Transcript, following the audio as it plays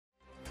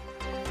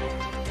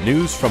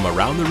News from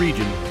around the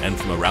region and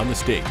from around the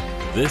state.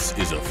 This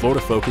is a Florida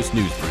Focus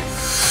News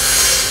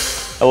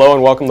Brief. Hello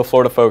and welcome to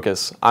Florida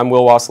Focus. I'm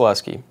Will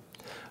Wasilewski.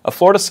 A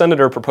Florida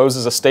senator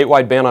proposes a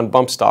statewide ban on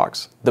bump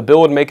stocks. The bill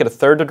would make it a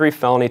third-degree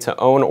felony to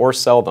own or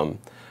sell them.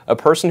 A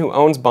person who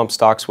owns bump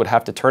stocks would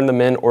have to turn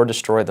them in or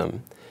destroy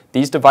them.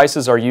 These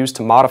devices are used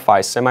to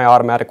modify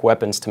semi-automatic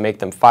weapons to make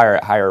them fire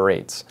at higher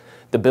rates.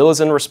 The bill is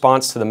in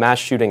response to the mass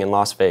shooting in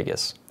Las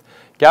Vegas.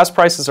 Gas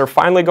prices are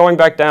finally going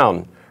back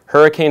down.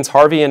 Hurricanes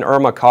Harvey and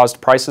Irma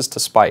caused prices to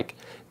spike.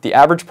 The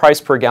average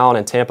price per gallon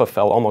in Tampa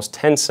fell almost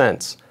 10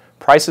 cents.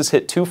 Prices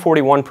hit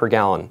 $2.41 per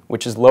gallon,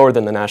 which is lower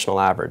than the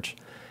national average.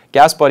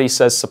 Gas Buddy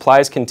says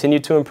supplies continue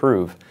to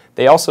improve.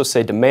 They also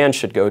say demand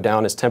should go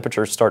down as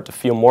temperatures start to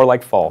feel more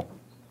like fall.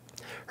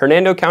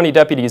 Hernando County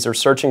deputies are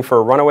searching for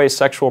a runaway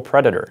sexual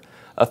predator.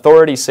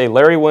 Authorities say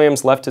Larry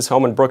Williams left his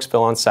home in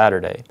Brooksville on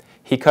Saturday.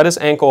 He cut his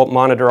ankle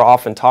monitor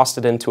off and tossed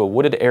it into a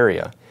wooded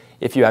area.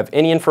 If you have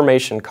any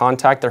information,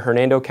 contact the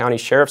Hernando County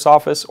Sheriff's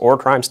Office or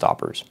Crime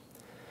Stoppers.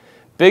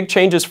 Big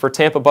changes for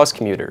Tampa bus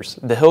commuters.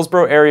 The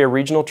Hillsborough Area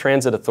Regional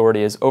Transit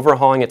Authority is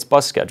overhauling its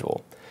bus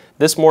schedule.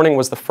 This morning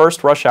was the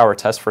first rush hour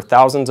test for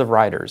thousands of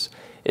riders.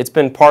 It's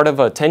been part of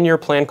a 10-year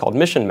plan called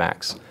Mission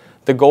Max.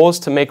 The goal is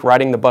to make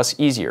riding the bus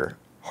easier.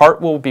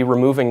 HART will be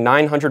removing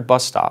 900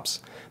 bus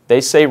stops.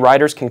 They say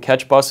riders can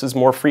catch buses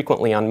more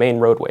frequently on main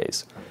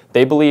roadways.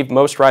 They believe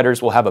most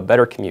riders will have a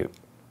better commute.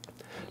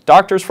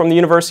 Doctors from the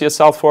University of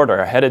South Florida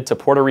are headed to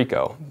Puerto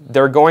Rico.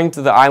 They're going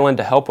to the island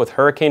to help with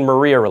Hurricane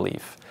Maria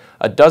relief.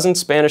 A dozen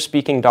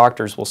Spanish-speaking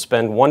doctors will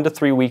spend 1 to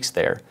 3 weeks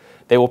there.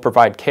 They will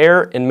provide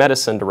care and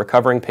medicine to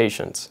recovering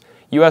patients.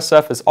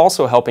 USF is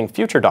also helping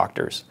future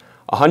doctors.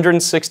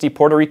 160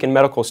 Puerto Rican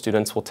medical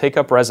students will take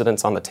up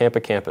residence on the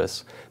Tampa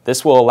campus.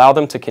 This will allow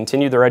them to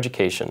continue their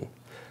education.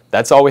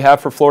 That's all we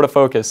have for Florida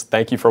Focus.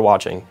 Thank you for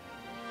watching.